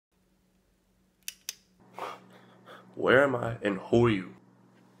Where am I and who are you?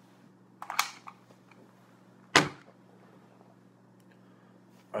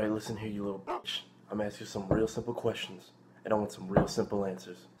 Alright, listen here, you little bitch. I'm gonna ask you some real simple questions, and I want some real simple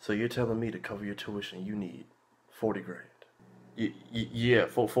answers. So you're telling me to cover your tuition, you need 40 grand. Yeah,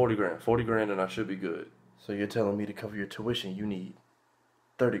 40 grand. 40 grand and I should be good. So you're telling me to cover your tuition, you need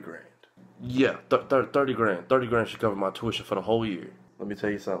 30 grand. Yeah, 30 grand. 30 grand should cover my tuition for the whole year. Let me tell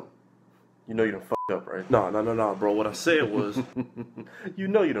you something. You know you done fucked up, right? No, bro. What I said was, you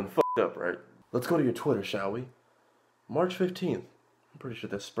know you done fucked up, right? Let's go to your Twitter, shall we? March 15th. I'm pretty sure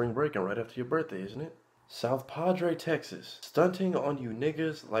that's spring breaking right after your birthday, isn't it? South Padre, Texas. Stunting on you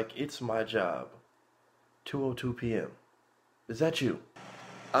niggas like it's my job. 2:02 p.m. Is that you?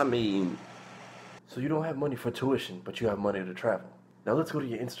 I mean... So you don't have money for tuition, but you have money to travel. Now let's go to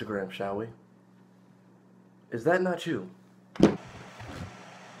your Instagram, shall we? Is that not you?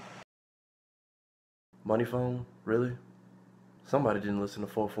 Money phone? Really? Somebody didn't listen to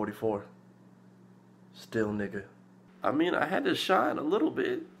 444. Still nigga. I mean, I had to shine a little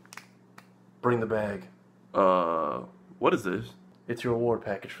bit. Bring the bag. What is this? It's your award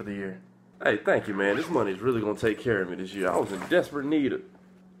package for the year. Hey, thank you, man. This money's really gonna take care of me this year. I was in desperate need of...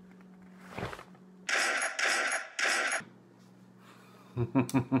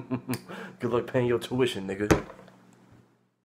 Good luck paying your tuition, nigga.